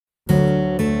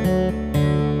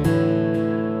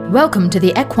Welcome to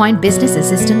the Equine Business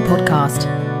Assistant Podcast,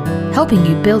 helping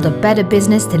you build a better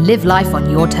business to live life on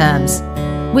your terms.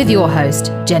 With your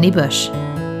host, Jenny Bush.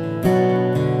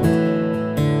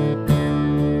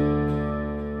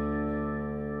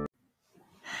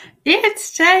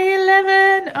 It's day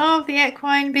 11 of the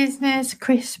Equine Business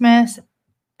Christmas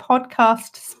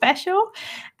podcast special.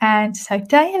 And so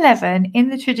day 11 in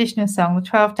the traditional song, the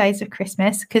 12 days of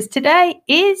Christmas, because today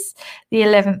is the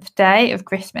 11th day of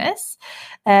Christmas.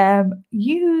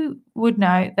 You would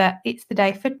know that it's the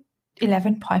day for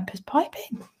 11 pipers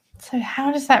piping. So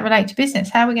how does that relate to business?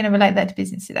 How are we going to relate that to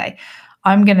business today?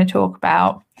 I'm going to talk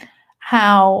about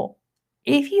how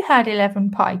if you had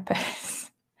 11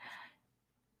 pipers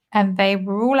and they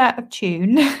were all out of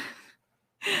tune,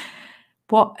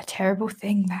 what a terrible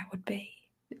thing that would be.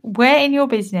 Where in your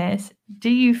business do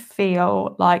you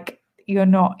feel like you're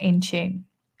not in tune?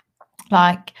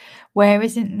 Like, where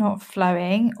is it not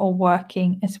flowing or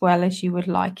working as well as you would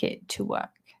like it to work?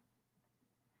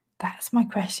 That's my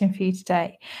question for you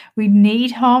today. We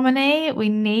need harmony. We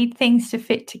need things to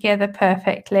fit together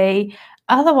perfectly.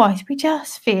 Otherwise, we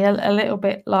just feel a little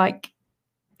bit like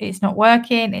it's not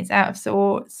working, it's out of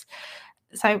sorts.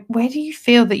 So where do you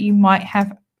feel that you might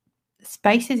have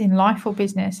spaces in life or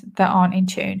business that aren't in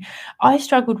tune? I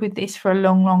struggled with this for a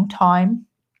long time,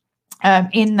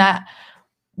 in that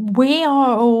we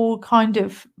are all kind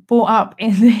of brought up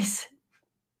in this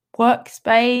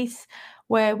workspace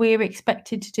where we're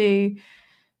expected to do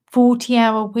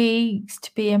 40-hour weeks,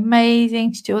 to be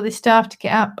amazing, to do all this stuff, to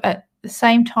get up at the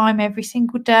same time every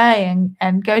single day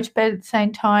and go to bed at the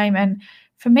same time. And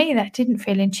for me, that didn't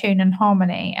feel in tune and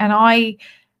harmony. And I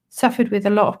suffered with a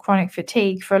lot of chronic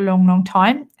fatigue for a long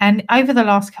time. And over the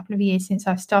last couple of years since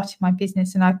I've started my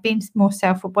business and I've been more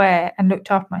self-aware and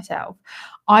looked after myself,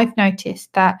 I've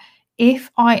noticed that if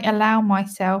I allow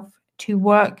myself to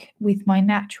work with my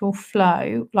natural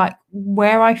flow, like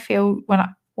where I feel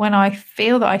when I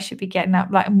feel that I should be getting up,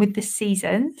 like with the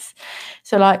seasons.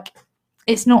 So like,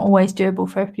 it's not always doable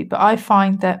for everybody, but I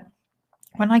find that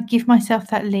when I give myself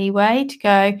that leeway to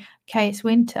go, okay, it's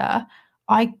winter,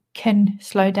 I can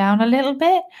slow down a little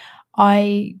bit.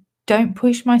 I don't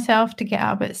push myself to get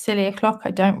up at silly o'clock.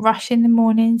 I don't rush in the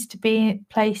mornings to be in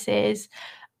places.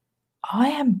 I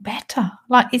am better.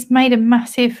 Like, it's made a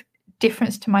massive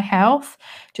difference to my health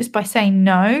just by saying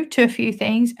no to a few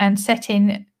things and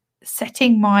setting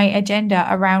my agenda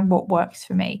around what works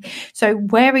for me. So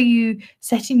where are you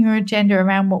setting your agenda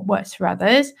around what works for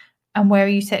others? And where are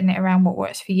you setting it around what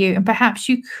works for you? And perhaps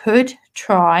you could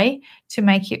try to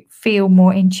make it feel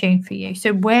more in tune for you.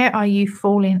 So where are you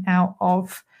falling out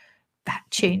of that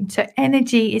tune? So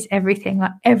energy is everything.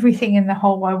 Like, everything in the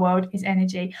whole wide world is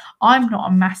energy. I'm not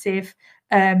a massive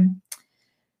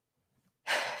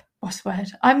what's the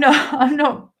word? I'm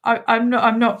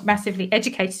not massively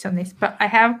educated on this, but I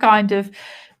have kind of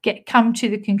come to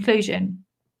the conclusion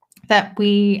that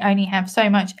we only have so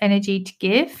much energy to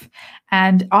give.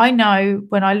 And I know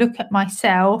when I look at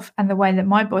myself and the way that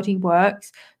my body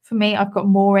works, for me, I've got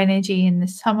more energy in the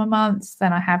summer months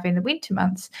than I have in the winter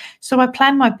months. So I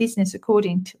plan my business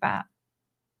according to that.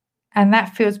 And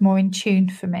that feels more in tune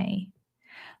for me.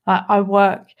 Like, I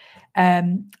work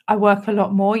a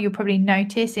lot more. You'll probably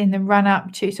notice in the run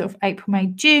up to sort of April, May,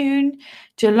 June,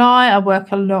 July, I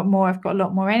work a lot more. I've got a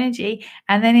lot more energy.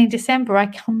 And then in December, I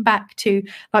come back to,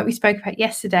 like we spoke about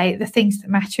yesterday, the things that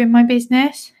matter in my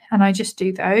business. And I just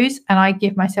do those. And I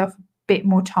give myself a bit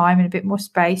more time and a bit more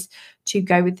space to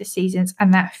go with the seasons.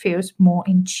 And that feels more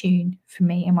in tune for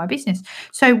me in my business.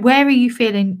 So where are you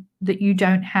feeling that you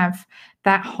don't have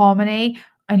that harmony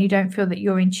and you don't feel that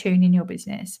you're in tune in your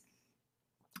business?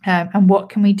 And what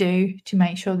can we do to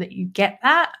make sure that you get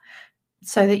that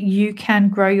so that you can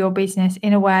grow your business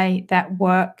in a way that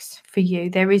works for you?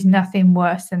 There is nothing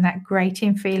worse than that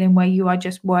grating feeling where you are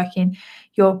just working.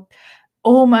 You're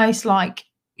almost like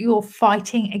you're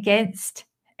fighting against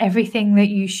everything that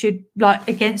you should, like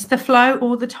against the flow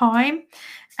all the time.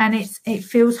 And it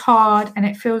feels hard and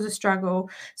it feels a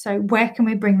struggle. So where can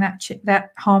we bring that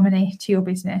harmony to your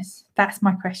business? That's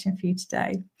my question for you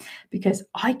today, because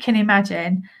I can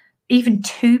imagine even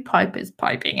 2 pipers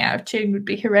piping out of tune would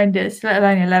be horrendous, let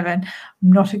alone 11.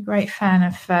 I'm not a great fan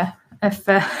of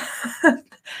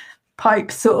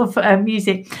pipe sort of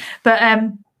music, but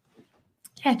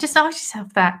yeah, just ask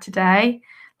yourself that today.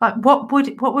 Like, what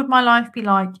would my life be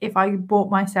like if I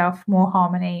brought myself more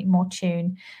harmony, more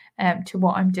tune to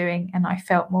what I'm doing, and I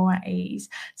felt more at ease?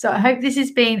 So I hope this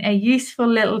has been a useful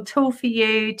little tool for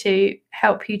you to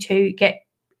help you to get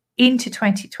into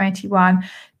 2021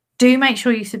 do make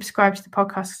sure you subscribe to the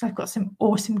podcast, because I've got some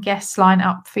awesome guests lined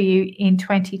up for you in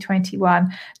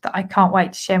 2021 that I can't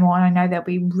wait to share more. And I know they'll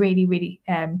be really, really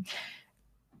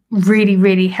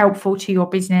helpful to your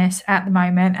business at the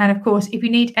moment. And of course, if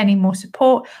you need any more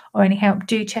support or any help,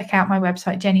 do check out my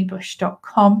website,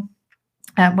 jennybush.com,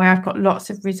 where I've got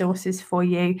lots of resources for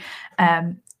you.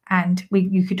 And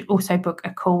you could also book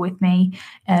a call with me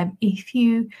if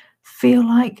you feel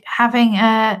like having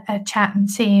a chat and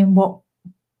seeing what,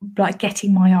 like,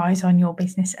 getting my eyes on your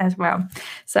business as well.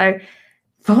 So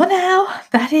for now,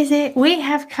 that is it. We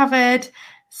have covered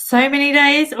so many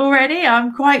days already.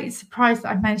 I'm quite surprised that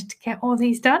I've managed to get all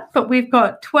these done, but we've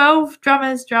got 12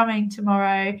 drummers drumming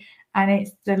tomorrow, and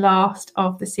it's the last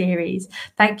of the series.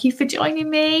 Thank you for joining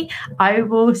me. I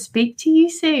will speak to you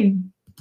soon.